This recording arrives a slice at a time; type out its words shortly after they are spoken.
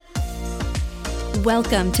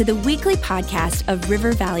Welcome to the weekly podcast of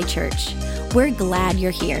River Valley Church. We're glad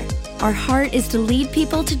you're here. Our heart is to lead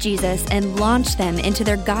people to Jesus and launch them into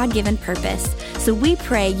their God-given purpose. So we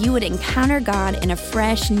pray you would encounter God in a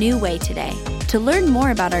fresh, new way today. To learn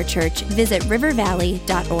more about our church, visit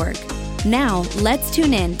rivervalley.org. Now, let's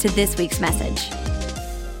tune in to this week's message.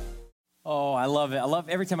 Oh, I love it. I love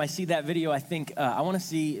every time I see that video, I think I want to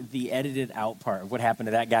see the edited out part of what happened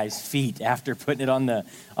to that guy's feet after putting it on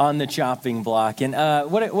the chopping block. And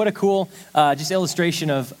what a cool just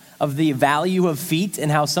illustration of the value of feet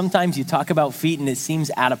and how sometimes you talk about feet and it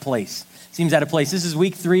seems out of place. This is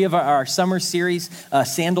week 3 of our summer series,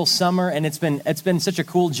 Sandal Summer, and it's been such a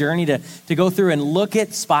cool journey to go through and look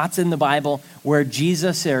at spots in the Bible where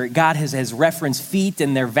Jesus or God has referenced feet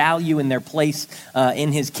and their value and their place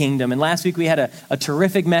in his kingdom. And last week we had a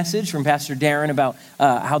terrific message from Pastor Darren about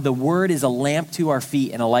how the word is a lamp to our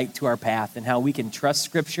feet and a light to our path, and how we can trust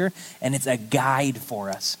Scripture and it's a guide for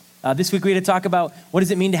us. This week we had to talk about what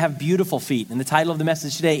does it mean to have beautiful feet, and the title of the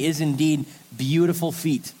message today is indeed Beautiful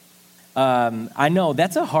Feet. I know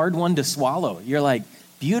that's a hard one to swallow. You're like,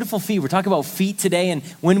 beautiful feet. We're talking about feet today. And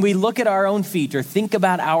when we look at our own feet or think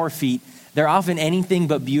about our feet, they're often anything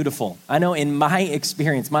but beautiful. I know in my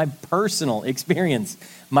experience, my personal experience,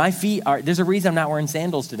 my feet there's a reason I'm not wearing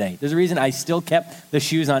sandals today. There's a reason I still kept the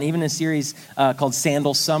shoes on, even in a series called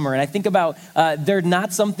Sandal Summer. And I think about, they're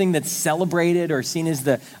not something that's celebrated or seen as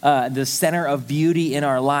the center of beauty in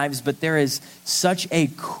our lives, but there is such a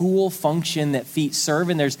cool function that feet serve.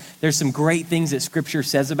 And there's some great things that Scripture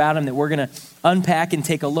says about them that we're going to unpack and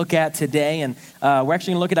take a look at today. And we're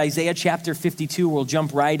actually going to look at Isaiah chapter 52. We'll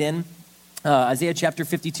jump right in. Isaiah chapter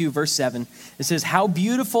 52, verse 7, it says, "How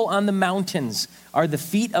beautiful on the mountains are the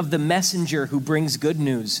feet of the messenger who brings good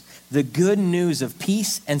news, the good news of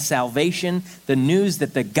peace and salvation, the news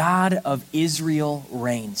that the God of Israel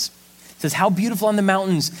reigns." It says, how beautiful on the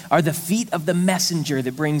mountains are the feet of the messenger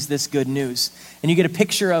that brings this good news. And you get a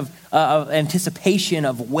picture of anticipation,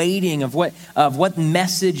 of waiting, of what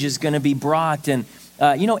message is going to be brought. And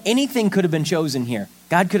anything could have been chosen here.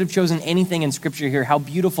 God could have chosen anything in Scripture here. How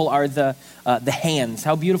beautiful are the hands?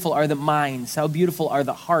 How beautiful are the minds? How beautiful are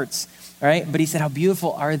the hearts? All right, but he said, how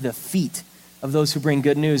beautiful are the feet of those who bring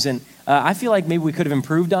good news. And I feel like maybe we could have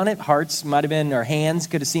improved on it. Hearts might have been, or hands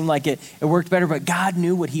could have seemed like it worked better, but God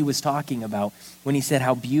knew what he was talking about when he said,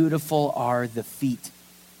 how beautiful are the feet.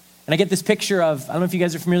 And I get this picture of, I don't know if you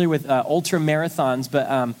guys are familiar with ultra marathons,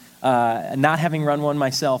 but not having run one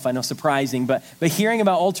myself, I know, surprising, but hearing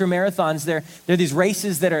about ultra marathons, they're these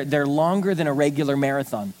races they're longer than a regular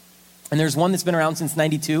marathon. And there's one that's been around since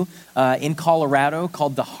 92 in Colorado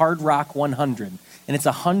called the Hard Rock 100. And it's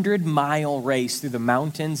a 100-mile race through the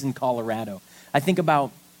mountains in Colorado. I think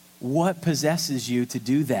about what possesses you to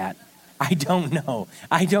do that. I don't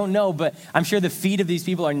know, but I'm sure the feet of these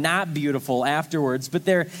people are not beautiful afterwards, but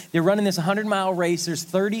they're running this 100-mile race. There's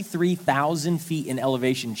 33,000 feet in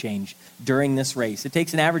elevation change during this race. It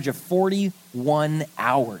takes an average of 41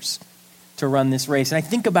 hours to run this race. And I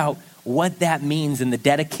think about what that means and the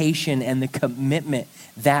dedication and the commitment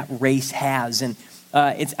that race has. And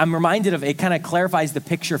I'm reminded of, it kind of clarifies the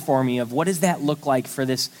picture for me of what does that look like for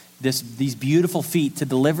these beautiful feet to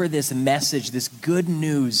deliver this message, this good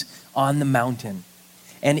news on the mountain.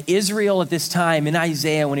 And Israel at this time in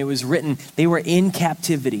Isaiah, when it was written, they were in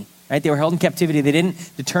captivity, right? They were held in captivity. They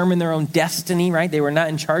didn't determine their own destiny, right? They were not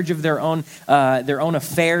in charge of their own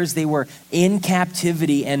affairs. They were in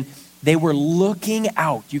captivity and they were looking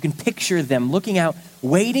out. You can picture them looking out,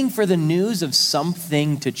 waiting for the news of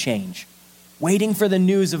something to change. Waiting for the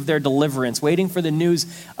news of their deliverance, waiting for the news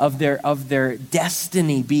of their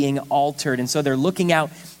destiny being altered. And so they're looking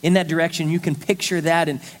out in that direction. You can picture that.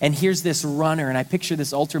 And here's this runner, and I picture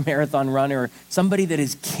this ultramarathon runner, somebody that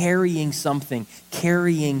is carrying something,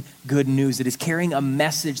 carrying good news, that is carrying a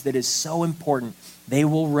message that is so important. They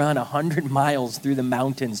will run 100 miles through the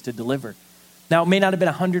mountains to deliver. Now, it may not have been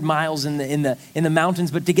 100 miles in the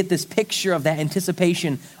mountains, but to get this picture of that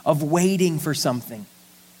anticipation of waiting for something.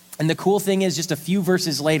 And the cool thing is, just a few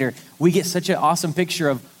verses later, we get such an awesome picture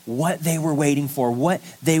of what they were waiting for, what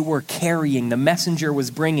they were carrying, the messenger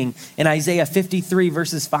was bringing. In Isaiah 53,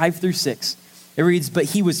 verses 5 through 6, it reads, "But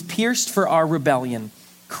he was pierced for our rebellion,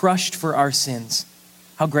 crushed for our sins."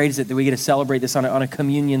 How great is it that we get to celebrate this on a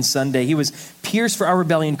communion Sunday? He was pierced for our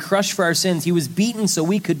rebellion, crushed for our sins. He was beaten so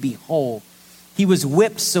we could be whole. He was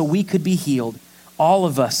whipped so we could be healed. All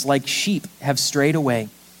of us, like sheep, have strayed away.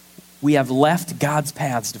 We have left God's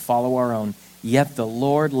paths to follow our own, yet the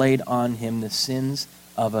Lord laid on him the sins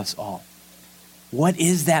of us all. What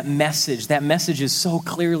is that message? That message is so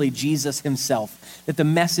clearly Jesus himself. That the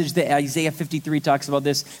message that Isaiah 53 talks about,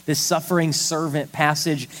 this suffering servant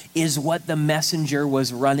passage, is what the messenger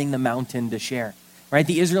was running the mountain to share. Right?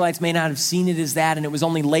 The Israelites may not have seen it as that, and it was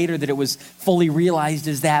only later that it was fully realized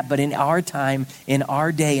as that. But in our time, in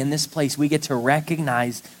our day, in this place, we get to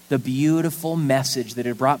recognize the beautiful message that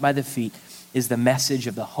it brought by the feet is the message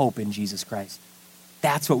of the hope in Jesus Christ.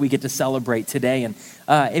 That's what we get to celebrate today. And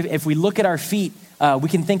if we look at our feet, we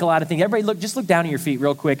can think a lot of things. Everybody just look down at your feet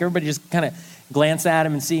real quick. Everybody just kind of glance at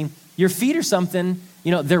them and see. Your feet are something,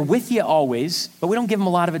 they're with you always, but we don't give them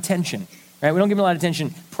a lot of attention, right? We don't give them a lot of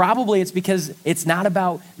attention. Probably it's because it's not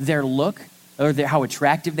about their look or how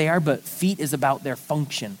attractive they are, but feet is about their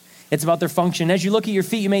function. It's about their function. As you look at your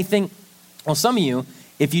feet, you may think, well, some of you,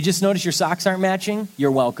 if you just notice your socks aren't matching,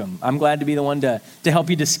 you're welcome. I'm glad to be the one to help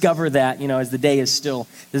you discover that, as the day is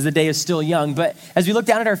still young. But as we look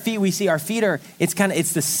down at our feet, we see our feet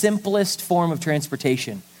it's the simplest form of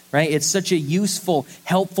transportation, right? It's such a useful,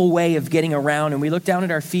 helpful way of getting around. And we look down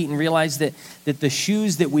at our feet and realize that the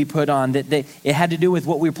shoes that we put on, it had to do with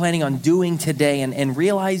what we were planning on doing today, and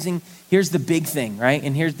realizing, here's the big thing, right?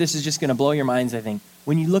 And this is just going to blow your minds, I think.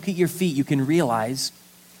 When you look at your feet, you can realize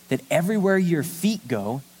that everywhere your feet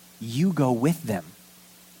go, you go with them.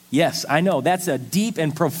 Yes, I know, that's a deep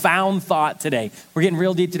and profound thought today. We're getting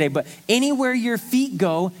real deep today, but anywhere your feet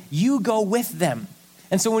go, you go with them.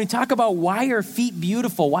 And so when we talk about why are feet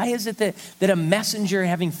beautiful, why is it that a messenger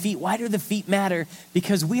having feet, why do the feet matter?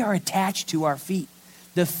 Because we are attached to our feet.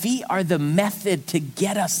 The feet are the method to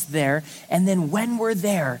get us there, and then when we're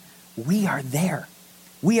there, we are there.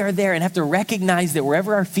 We are there and have to recognize that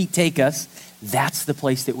wherever our feet take us, that's the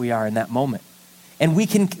place that we are in that moment. And we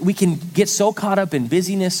can get so caught up in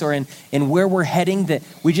busyness or in where we're heading that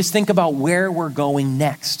we just think about where we're going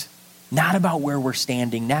next, not about where we're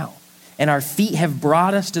standing now. And our feet have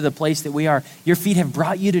brought us to the place that we are. Your feet have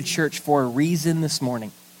brought you to church for a reason this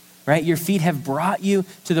morning, right? Your feet have brought you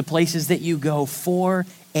to the places that you go for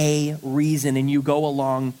a reason, and you go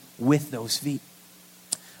along with those feet.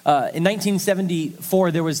 In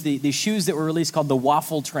 1974, there was the shoes that were released called the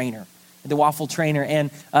Waffle Trainer. The Waffle Trainer.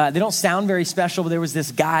 And they don't sound very special, but there was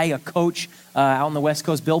this guy, a coach out on the West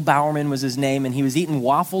Coast, Bill Bowerman was his name, and he was eating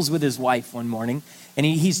waffles with his wife one morning. And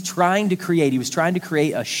he was trying to create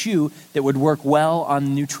a shoe that would work well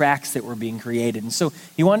on new tracks that were being created. And so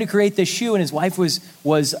he wanted to create this shoe, and his wife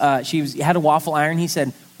had a waffle iron. He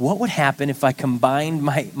said, what would happen if I combined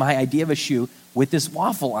my idea of a shoe with this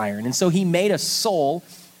waffle iron? And so he made a sole,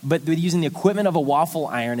 but using the equipment of a waffle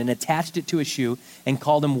iron, and attached it to a shoe and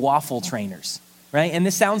called them waffle trainers, right? And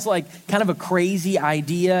this sounds like kind of a crazy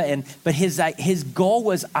idea, but his goal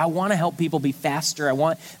was, I want to help people be faster. I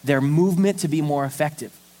want their movement to be more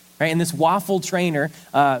effective, right? And this waffle trainer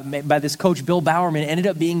by this coach, Bill Bowerman, ended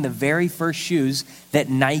up being the very first shoes that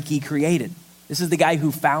Nike created. This is the guy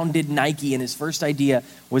who founded Nike, and his first idea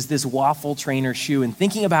was this waffle trainer shoe. And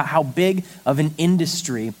thinking about how big of an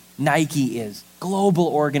industry Nike is, global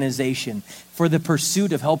organization for the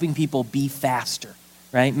pursuit of helping people be faster,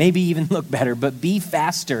 right? Maybe even look better, but be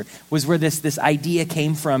faster was where this idea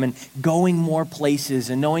came from, and going more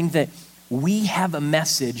places and knowing that we have a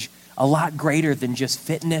message a lot greater than just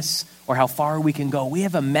fitness or how far we can go. We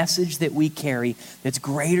have a message that we carry that's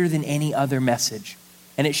greater than any other message.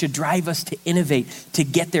 And it should drive us to innovate, to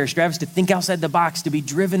get there. It should drive us to think outside the box, to be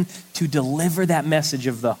driven to deliver that message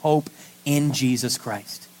of the hope in Jesus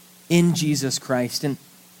Christ. In Jesus Christ. And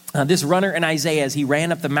this runner in Isaiah, as he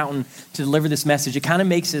ran up the mountain to deliver this message, it kind of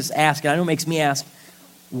makes us ask, and I know it makes me ask,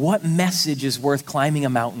 what message is worth climbing a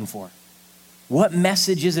mountain for? What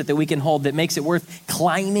message is it that we can hold that makes it worth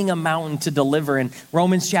climbing a mountain to deliver? In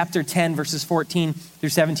Romans chapter 10, verses 14 through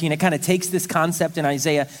 17, it kind of takes this concept in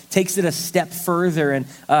Isaiah, takes it a step further, and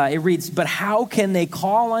it reads, but how can they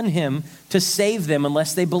call on him to save them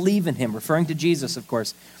unless they believe in him? Referring to Jesus, of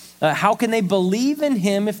course. How can they believe in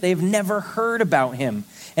him if they've never heard about him?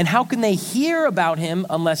 And how can they hear about him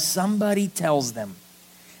unless somebody tells them?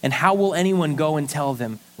 And how will anyone go and tell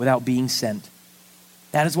them without being sent?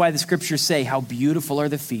 That is why the scriptures say, how beautiful are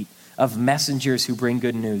the feet of messengers who bring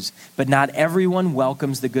good news. But not everyone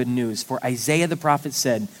welcomes the good news. For Isaiah the prophet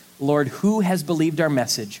said, Lord, who has believed our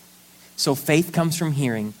message? So faith comes from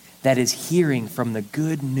hearing, that is hearing from the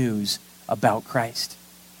good news about Christ.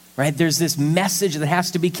 Right? There's this message that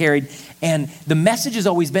has to be carried, and the message has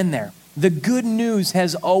always been there. The good news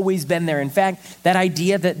has always been there. In fact, that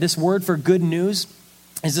idea that this word for good news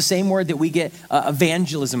is the same word that we get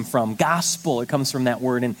evangelism from. Gospel, it comes from that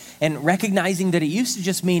word. And recognizing that it used to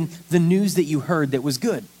just mean the news that you heard that was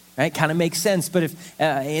good. right? Kind of makes sense. But if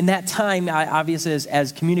in that time, obviously,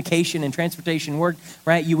 as communication and transportation worked,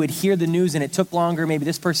 right, you would hear the news and it took longer. Maybe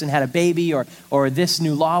this person had a baby or this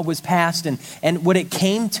new law was passed. And what it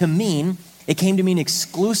came to mean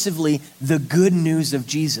exclusively the good news of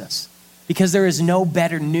Jesus. Because there is no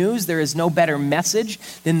better news, there is no better message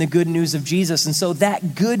than the good news of Jesus. And so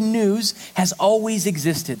that good news has always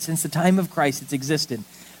existed. Since the time of Christ, it's existed.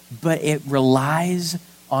 But it relies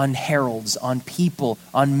on heralds, on people,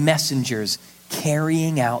 on messengers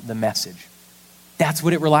carrying out the message. That's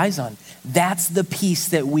what it relies on. That's the piece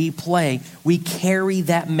that we play. We carry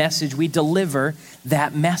that message. We deliver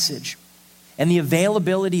that message. And the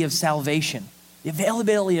availability of salvation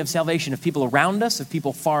of people around us, of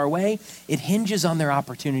people far away, it hinges on their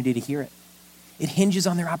opportunity to hear it. It hinges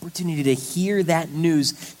on their opportunity to hear that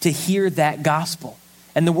news, to hear that gospel.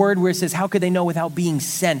 And the word where it says, how could they know without being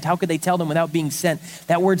sent? How could they tell them without being sent?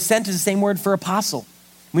 That word sent is the same word for apostle.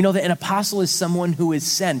 We know that an apostle is someone who is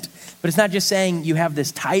sent. But it's not just saying you have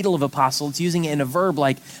this title of apostle. It's using it in a verb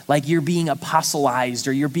like you're being apostolized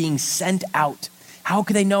or you're being sent out. How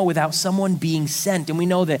could they know without someone being sent? And we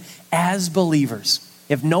know that as believers,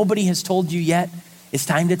 if nobody has told you yet, it's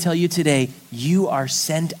time to tell you today, you are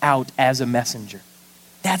sent out as a messenger.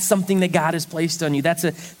 That's something that God has placed on you. That's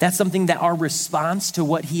something that our response to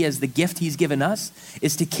what he has, the gift he's given us,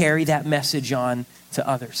 is to carry that message on to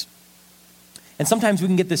others. And sometimes we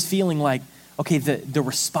can get this feeling like, okay, the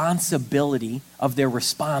responsibility of their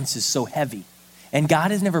response is so heavy. And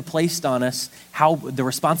God has never placed on us the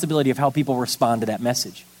responsibility of how people respond to that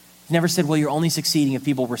message. He's never said, well, you're only succeeding if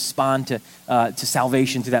people respond to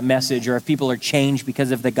salvation through that message or if people are changed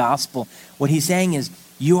because of the gospel. What he's saying is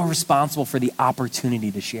you are responsible for the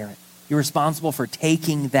opportunity to share it. You're responsible for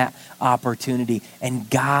taking that opportunity, and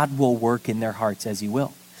God will work in their hearts as he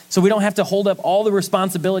will. So we don't have to hold up all the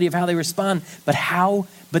responsibility of how they respond, but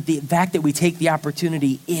the fact that we take the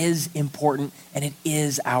opportunity is important, and it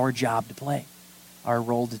is our job to play, our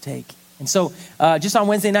role to take. And so just on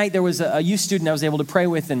Wednesday night, there was a youth student I was able to pray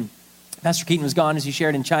with, and Pastor Keaton was gone, as he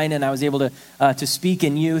shared, in China, and I was able to speak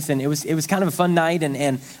in youth, and it was kind of a fun night,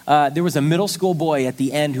 and there was a middle school boy at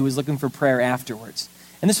the end who was looking for prayer afterwards.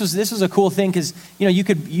 And this was a cool thing because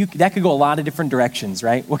that could go a lot of different directions,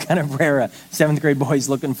 right? What kind of prayer a 7th grade boy is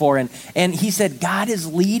looking for, and he said, God is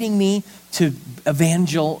leading me to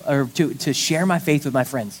to share my faith with my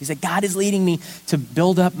friends. He said, God is leading me to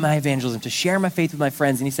build up my evangelism, to share my faith with my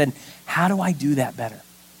friends. And he said, how do I do that better?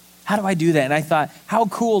 How do I do that? And I thought, how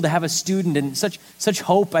cool to have a student and such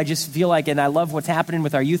hope. I just feel like, and I love what's happening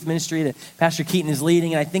with our youth ministry that Pastor Keaton is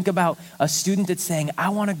leading. And I think about a student that's saying, I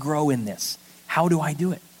want to grow in this. How do I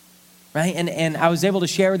do it? Right? And I was able to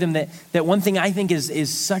share with them that one thing I think is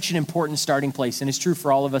such an important starting place, and it's true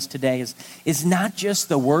for all of us today, is not just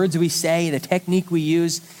the words we say, the technique we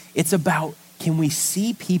use. It's about, can we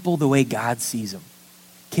see people the way God sees them?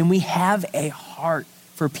 Can we have a heart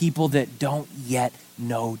for people that don't yet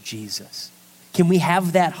know Jesus? Can we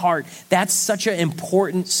have that heart? That's such an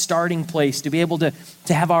important starting place, to be able to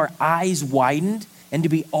have our eyes widened and to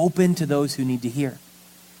be open to those who need to hear.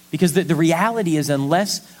 Because the reality is,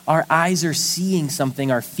 unless our eyes are seeing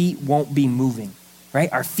something, our feet won't be moving,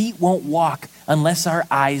 right? Our feet won't walk unless our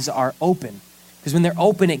eyes are open. Because when they're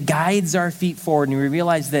open, it guides our feet forward, and we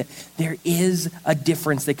realize that there is a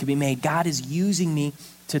difference that can be made. God is using me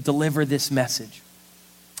to deliver this message.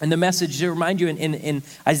 And the message, to remind you, in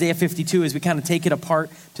Isaiah 52, as we kind of take it apart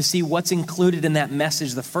to see what's included in that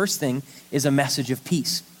message, the first thing is a message of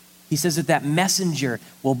peace. He says that messenger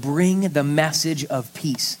will bring the message of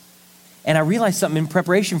peace. And I realized something in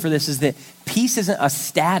preparation for this is that peace isn't a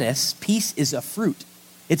status, peace is a fruit.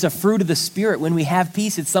 It's a fruit of the Spirit. When we have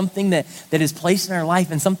peace, it's something that is placed in our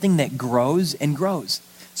life and something that grows and grows.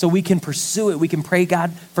 So we can pursue it, we can pray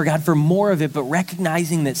God for more of it, but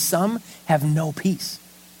recognizing that some have no peace.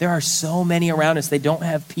 There are so many around us, they don't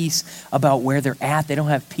have peace about where they're at. They don't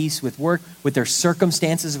have peace with work, with their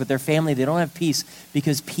circumstances, with their family. They don't have peace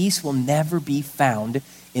because peace will never be found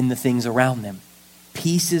in the things around them.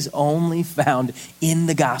 Peace is only found in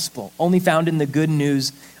the gospel, only found in the good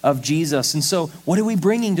news of Jesus. And so what are we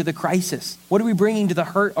bringing to the crisis? What are we bringing to the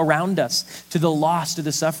hurt around us, to the loss, to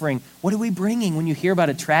the suffering? What are we bringing when you hear about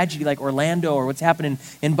a tragedy like Orlando or what's happening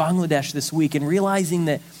in Bangladesh this week, and realizing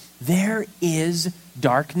that there is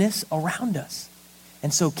darkness around us?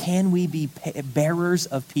 And so can we be bearers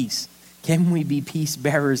of peace? Can we be peace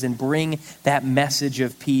bearers and bring that message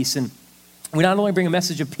of peace? And we not only bring a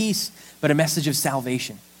message of peace, but a message of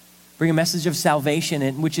salvation. Bring a message of salvation,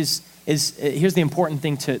 and which is here's the important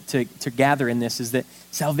thing to gather in this, is that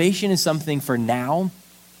salvation is something for now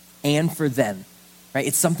and for then. right?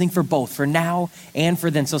 It's something for both, for now and for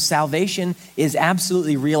then. So salvation is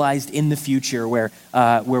absolutely realized in the future where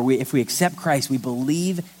if we accept Christ, we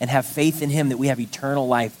believe and have faith in him, that we have eternal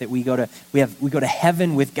life, that we go to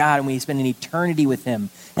heaven with God and we spend an eternity with him.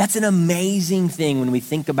 That's an amazing thing when we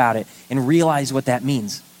think about it and realize what that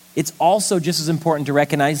means. It's also just as important to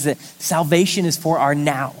recognize that salvation is for our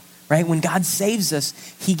now. Right? When God saves us,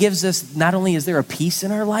 he gives us, not only is there a peace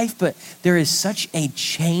in our life, but there is such a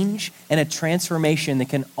change and a transformation that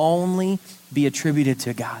can only be attributed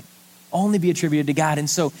to God. Only be attributed to God. And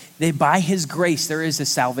so by his grace, there is a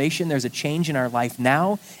salvation, there's a change in our life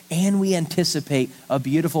now, and we anticipate a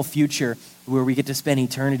beautiful future where we get to spend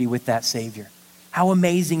eternity with that Savior. How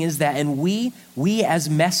amazing is that? And we as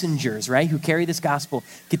messengers, right, who carry this gospel,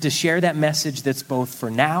 get to share that message that's both for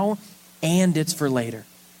now and it's for later.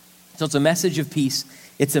 So it's a message of peace,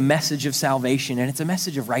 it's a message of salvation, and it's a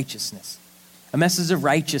message of righteousness. A message of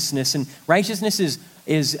righteousness. And righteousness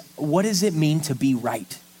is what does it mean to be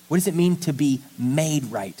right? What does it mean to be made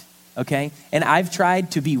right? Okay? And I've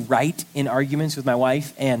tried to be right in arguments with my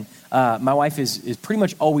wife, and my wife is pretty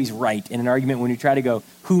much always right in an argument when you try to go,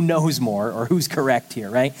 who knows more or who's correct here,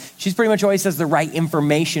 right? She's pretty much always has the right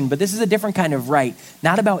information, but this is a different kind of right.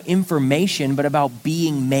 Not about information, but about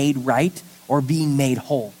being made right or being made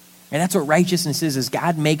whole. And that's what righteousness is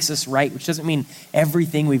God makes us right, which doesn't mean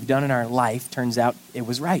everything we've done in our life turns out it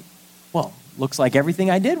was right. Well, looks like everything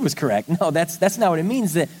I did was correct. No, that's not what it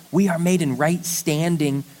means, that we are made in right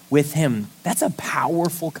standing with him. That's a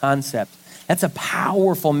powerful concept. That's a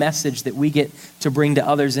powerful message that we get to bring to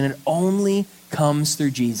others, and it only comes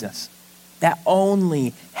through Jesus. That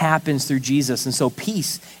only happens through Jesus. And so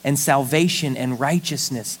peace and salvation and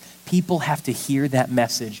righteousness, people have to hear that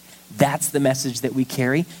message. That's the message that we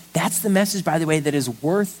carry. That's the message, by the way, that is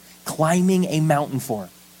worth climbing a mountain for.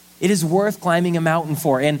 It is worth climbing a mountain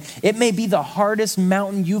for. And it may be the hardest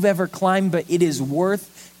mountain you've ever climbed, but it is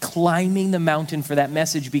worth climbing the mountain for that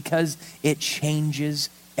message because it changes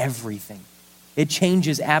everything. It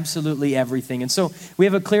changes absolutely everything. And so we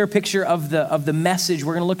have a clear picture of the message.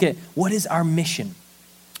 We're going to look at what is our mission.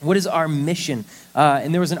 What is our mission?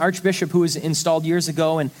 And there was an archbishop who was installed years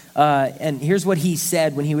ago, and here's what he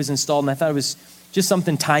said when he was installed, and I thought it was just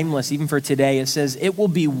something timeless, even for today. It says, "It will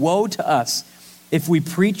be woe to us if we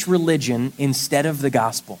preach religion instead of the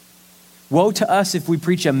gospel. Woe to us if we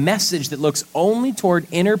preach a message that looks only toward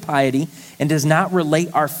inner piety and does not relate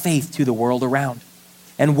our faith to the world around.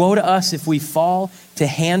 And woe to us if we fall to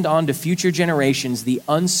hand on to future generations the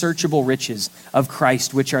unsearchable riches of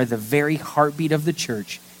Christ, which are the very heartbeat of the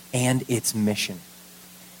church and its mission."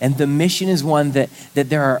 And the mission is one that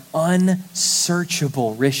there are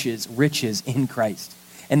unsearchable riches in Christ,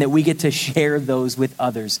 and that we get to share those with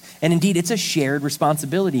others. And indeed, it's a shared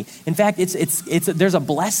responsibility. In fact, there's a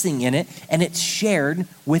blessing in it, and it's shared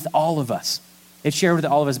with all of us. It's shared with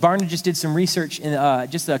all of us. Barna just did some research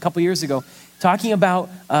just a couple years ago talking about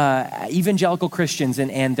evangelical Christians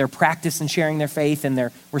and their practice in sharing their faith and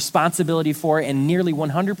their responsibility for it. And nearly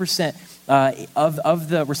 100% of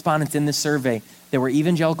the respondents in this survey that were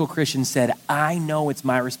evangelical Christians said, "I know it's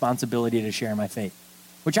my responsibility to share my faith,"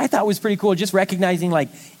 which I thought was pretty cool, just recognizing like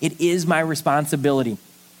it is my responsibility.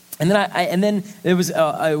 And then it was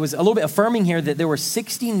a little bit affirming here that there were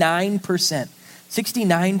 69%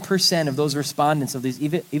 of those respondents of these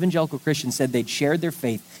evangelical Christians said they'd shared their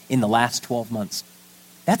faith in the last 12 months.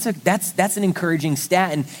 That's an encouraging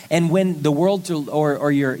stat. And when the world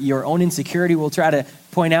or your own insecurity will try to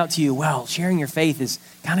point out to you, well, sharing your faith is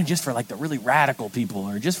kind of just for like the really radical people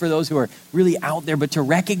or just for those who are really out there, but to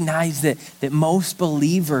recognize that most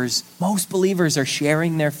believers are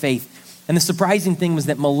sharing their faith. And the surprising thing was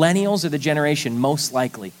that millennials are the generation most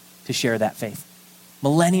likely to share that faith.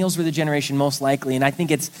 Millennials were the generation most likely. And I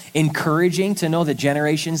think it's encouraging to know that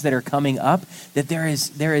generations that are coming up, that there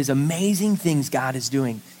is amazing things God is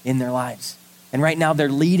doing in their lives. And right now they're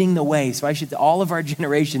leading the way. So all of our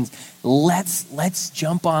generations, let's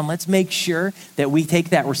jump on. Let's make sure that we take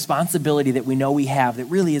that responsibility that we know we have, that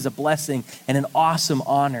really is a blessing and an awesome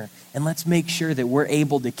honor. And let's make sure that we're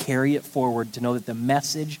able to carry it forward, to know that the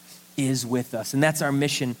message is with us. And that's our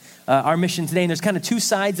mission today. And there's kind of two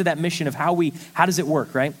sides of that mission of how does it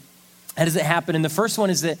work, right? How does it happen? And the first one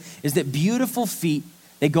is that beautiful feet,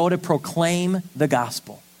 they go to proclaim the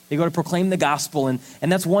gospel. They go to proclaim the gospel. And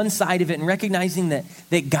that's one side of it. And recognizing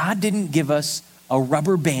that God didn't give us a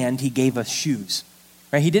rubber band, he gave us shoes,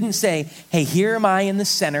 right? He didn't say, hey, here am I in the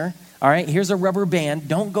center. All right, here's a rubber band.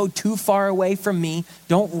 Don't go too far away from me.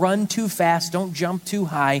 Don't run too fast. Don't jump too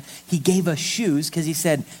high. He gave us shoes because he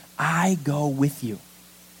said, I go with you.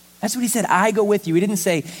 That's what he said, I go with you. He didn't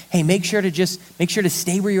say, hey, make sure to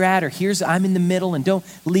stay where you're at, or I'm in the middle and don't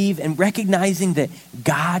leave, and recognizing that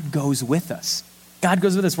God goes with us. God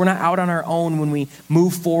goes with us. We're not out on our own when we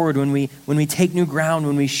move forward, when we take new ground,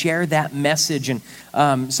 when we share that message. And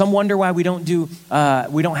some wonder why we don't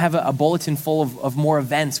have a bulletin full of more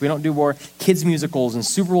events. We don't do more kids musicals and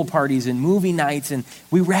Super Bowl parties and movie nights. And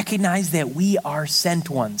we recognize that we are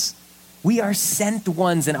sent ones. We are sent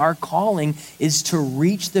ones, and our calling is to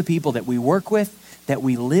reach the people that we work with, that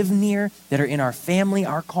we live near, that are in our family.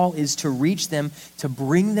 Our call is to reach them, to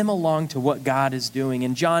bring them along to what God is doing.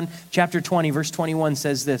 And John chapter 20, verse 21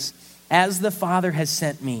 says this, as the Father has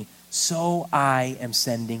sent me, so I am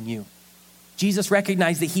sending you. Jesus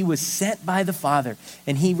recognized that he was sent by the Father,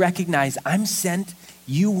 and he recognized, I'm sent,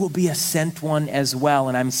 you will be a sent one as well,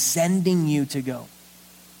 and I'm sending you to go.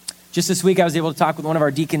 Just this week, I was able to talk with one of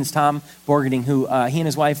our deacons, Tom Borgening, who he and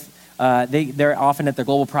his wife, they're often at their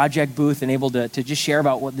Global Project booth and able to just share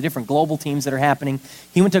about what the different global teams that are happening.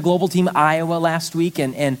 He went to Global Team Iowa last week,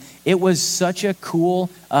 and it was such a cool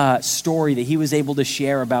story that he was able to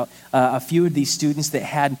share about a few of these students that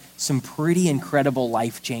had some pretty incredible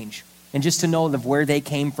life change. And just to know of where they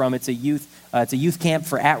came from, it's a youth camp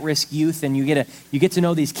for at-risk youth, and you get to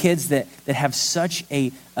know these kids that have such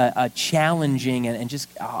a challenging and just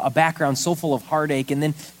a background so full of heartache, and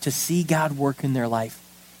then to see God work in their life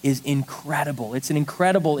is incredible. It's an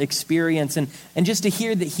incredible experience, and just to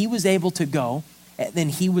hear that he was able to go, and then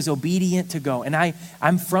he was obedient to go. And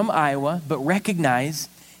I'm from Iowa, but recognize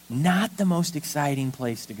not the most exciting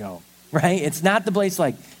place to go, right? It's not the place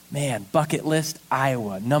like, man, bucket list,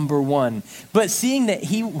 Iowa, number one. But seeing that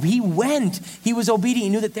he went, he was obedient. He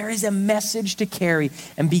knew that there is a message to carry.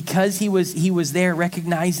 And because he was there,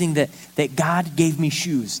 recognizing that God gave me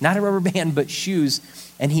shoes, not a rubber band, but shoes.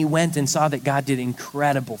 And he went and saw that God did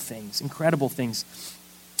incredible things.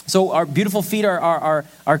 So our beautiful feet are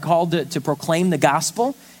called to proclaim the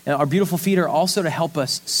gospel. And our beautiful feet are also to help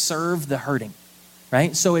us serve the hurting.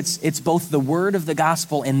 Right? So it's both the word of the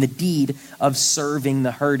gospel and the deed of serving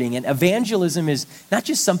the hurting. And evangelism is not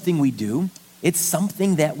just something we do, it's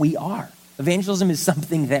something that we are. Evangelism is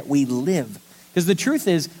something that we live. Because the truth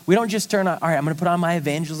is, we don't just turn on, all right, I'm going to put on my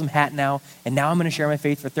evangelism hat now, and now I'm going to share my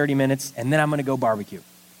faith for 30 minutes, and then I'm going to go barbecue.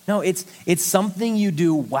 No, it's something you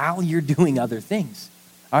do while you're doing other things.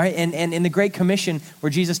 All right? And in the Great Commission, where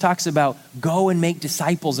Jesus talks about go and make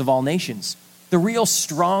disciples of all nations, the real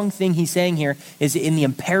strong thing he's saying here is in the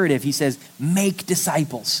imperative. He says, make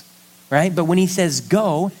disciples, right? But when he says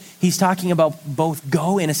go, he's talking about both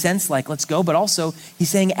go in a sense, like let's go, but also he's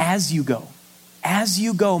saying as you go,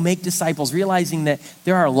 make disciples, realizing that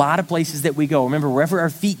there are a lot of places that we go. Remember, wherever our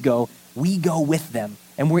feet go, we go with them.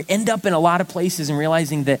 And we end up in a lot of places and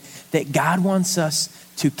realizing that God wants us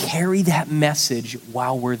to carry that message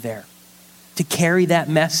while we're there, to carry that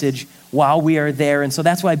message while we are there. And so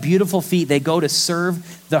that's why beautiful feet, they go to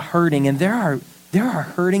serve the hurting. And there are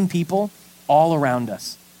hurting people all around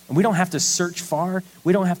us. And we don't have to search far.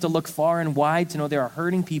 We don't have to look far and wide to know there are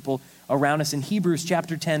hurting people around us. In Hebrews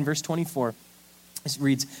chapter 10, verse 24, it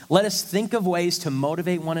reads, let us think of ways to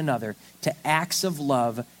motivate one another to acts of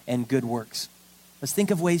love and good works. Let's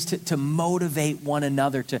think of ways to motivate one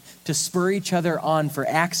another, to spur each other on for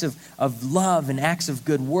acts of love and acts of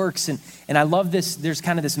good works. And I love this, there's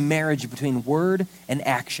kind of this marriage between word and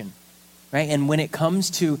action, right? And when it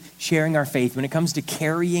comes to sharing our faith, when it comes to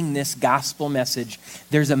carrying this gospel message,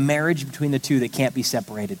 there's a marriage between the two that can't be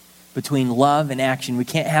separated, between love and action. We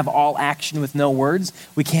can't have all action with no words.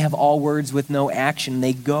 We can't have all words with no action.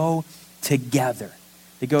 They go together.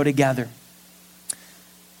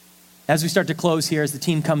 As we start to close here, as the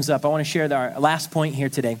team comes up, I want to share our last point here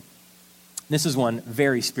today. This is one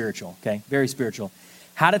very spiritual, okay? Very spiritual.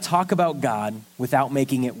 How to talk about God without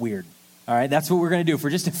making it weird. All right, that's what we're going to do for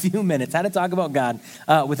just a few minutes. How to talk about God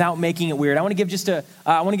without making it weird. I want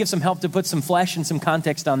to give some help to put some flesh and some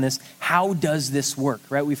context on this. How does this work?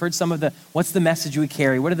 Right? We've heard some of what's the message we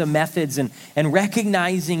carry? What are the methods? And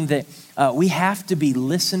recognizing that we have to be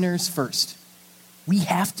listeners first. We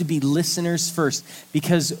have to be listeners first,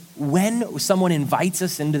 because when someone invites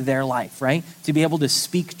us into their life, right, to be able to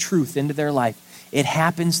speak truth into their life, it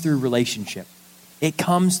happens through relationship. It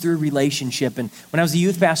comes through relationship. And when I was a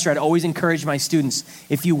youth pastor, I'd always encourage my students,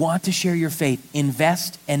 if you want to share your faith,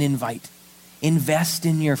 invest and invite. Invest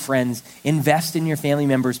in your friends. Invest in your family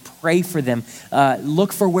members. Pray for them.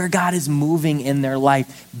 Look for where God is moving in their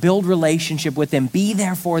life. Build relationship with them. Be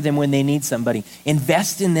there for them when they need somebody.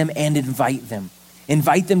 Invest in them and invite them.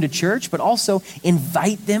 Invite them to church, but also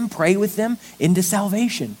invite them, pray with them into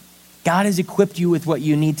salvation. God has equipped you with what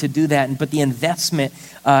you need to do that, but the investment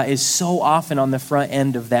is so often on the front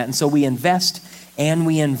end of that. And so we invest and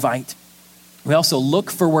we invite. We also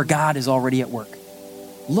look for where God is already at work.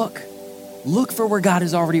 Look for where God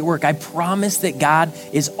is already at work. I promise that God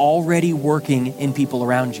is already working in people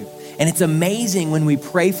around you. And it's amazing when we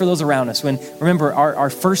pray for those around us. Remember, our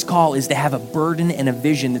first call is to have a burden and a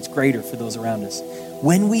vision that's greater for those around us.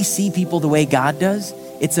 When we see people the way God does,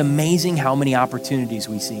 it's amazing how many opportunities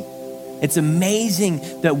we see. It's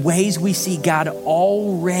amazing the ways we see God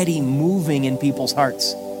already moving in people's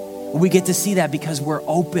hearts. We get to see that because we're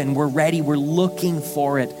open, we're ready, we're looking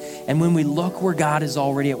for it. And when we look where God is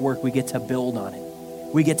already at work, we get to build on it.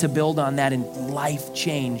 We get to build on that, and life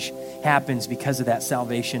change happens because of that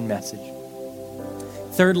salvation message.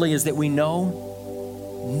 Thirdly is that we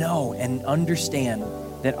know and understand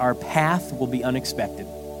that our path will be unexpected.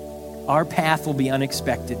 Our path will be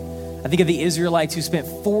unexpected. I think of the Israelites who spent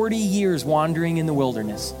 40 years wandering in the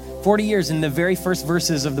wilderness. 40 years. In the very first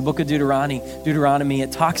verses of the book of Deuteronomy,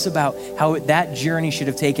 it talks about how that journey should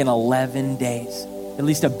have taken 11 days. At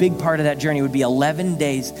least a big part of that journey would be 11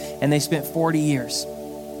 days, and they spent 40 years.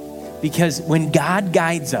 Because when God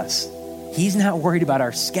guides us, he's not worried about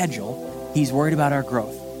our schedule, he's worried about our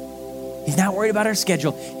growth. He's not worried about our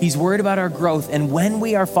schedule, he's worried about our growth. And when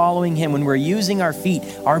we are following him, when we're using our feet,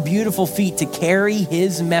 our beautiful feet, to carry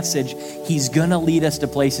his message, he's gonna lead us to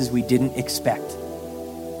places we didn't expect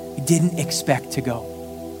to go.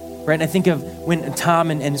 Right? And I think of when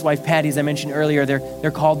Tom and his wife Patty, as I mentioned earlier,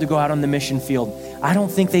 they're called to go out on the mission field. I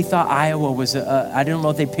don't think they thought Iowa was I don't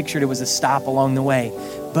know if they pictured it was a stop along the way,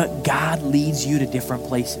 but God leads you to different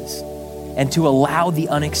places. And to allow the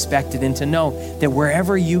unexpected, and to know that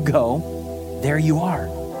wherever you go, there you are.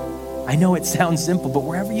 I know it sounds simple, but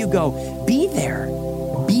wherever you go, be there.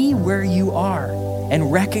 Be where you are,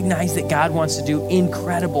 and recognize that God wants to do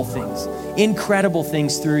incredible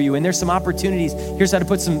things through you. And there's some opportunities. Here's how to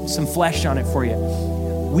put some flesh on it for you.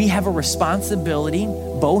 We have a responsibility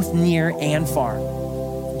both near and far.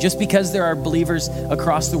 Just because there are believers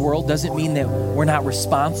across the world doesn't mean that we're not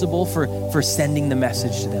responsible for sending the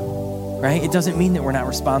message to them. Right? It doesn't mean that we're not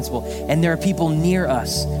responsible. And there are people near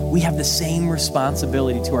us. We have the same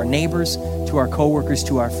responsibility to our neighbors, to our coworkers,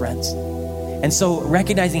 to our friends. And so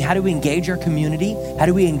recognizing, how do we engage our community? How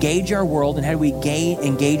do we engage our world? And how do we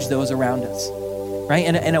engage those around us? Right?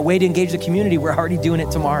 And a way to engage the community, we're already doing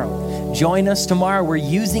it tomorrow. Join us tomorrow. We're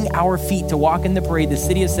using our feet to walk in the parade. The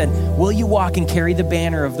city has said, will you walk and carry the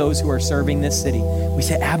banner of those who are serving this city? We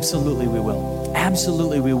say, absolutely we will.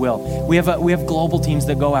 Absolutely we will. We have global teams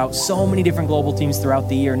that go out, so many different global teams throughout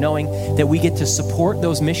the year, knowing that we get to support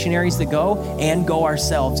those missionaries that go and go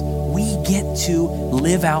ourselves. We get to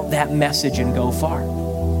live out that message and go far.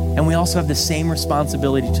 And we also have the same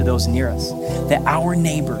responsibility to those near us, that our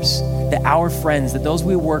neighbors, that our friends, that those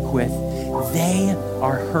we work with, they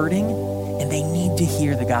are hurting and they need to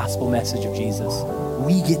hear the gospel message of Jesus.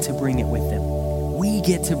 We get to bring it with them. We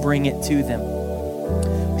get to bring it to them.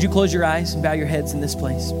 Would you close your eyes and bow your heads in this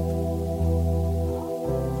place? I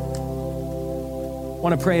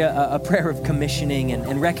want to pray a prayer of commissioning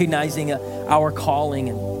and recognizing our calling.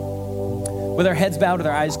 And with our heads bowed, with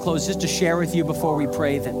our eyes closed, just to share with you before we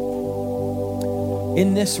pray that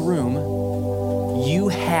in this room, you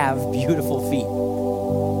have beautiful feet.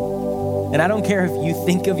 And I don't care if you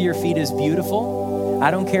think of your feet as beautiful. I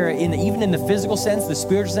don't care, even in the physical sense, the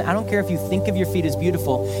spiritual sense, I don't care if you think of your feet as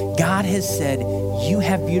beautiful. God has said you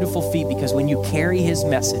have beautiful feet because when you carry his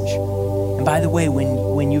message, and by the way,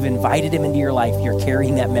 when you've invited him into your life, you're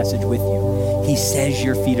carrying that message with you. He says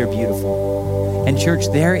your feet are beautiful. And church,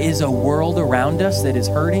 there is a world around us that is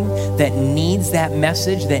hurting, that needs that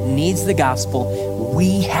message, that needs the gospel.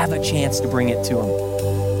 We have a chance to bring it to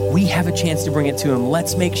them. We have a chance to bring it to him.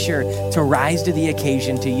 Let's make sure to rise to the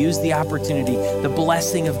occasion, to use the opportunity, the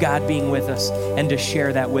blessing of God being with us, and to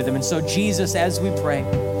share that with him. And so Jesus, as we pray,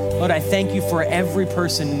 Lord, I thank you for every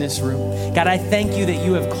person in this room. God, I thank you that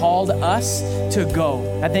you have called us to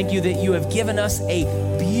go. I thank you that you have given us a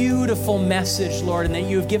beautiful message, Lord, and that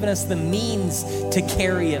you have given us the means to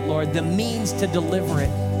carry it, Lord, the means to deliver it.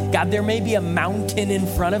 God, there may be a mountain in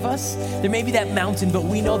front of us. There may be that mountain, but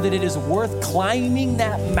we know that it is worth climbing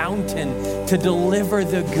that mountain to deliver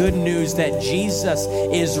the good news that Jesus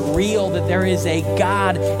is real, that there is a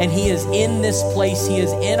God and he is in this place. He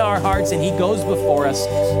is in our hearts and he goes before us.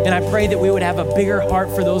 And I pray that we would have a bigger heart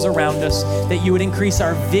for those around us, that you would increase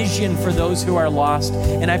our vision for those who are lost.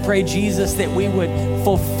 And I pray, Jesus, that we would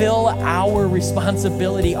fulfill our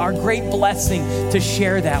responsibility, our great blessing to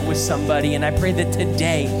share that with somebody. And I pray that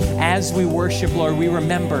today as we worship, Lord, we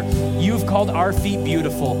remember you've called our feet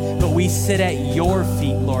beautiful, but we sit at your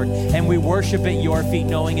feet, Lord, and we worship at your feet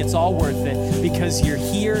knowing it's all worth it because you're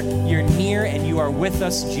here, you're near, and you are with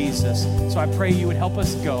us, Jesus. So I pray you would help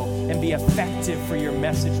us go and be effective for your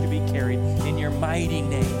message to be carried in your mighty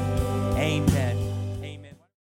name. Amen.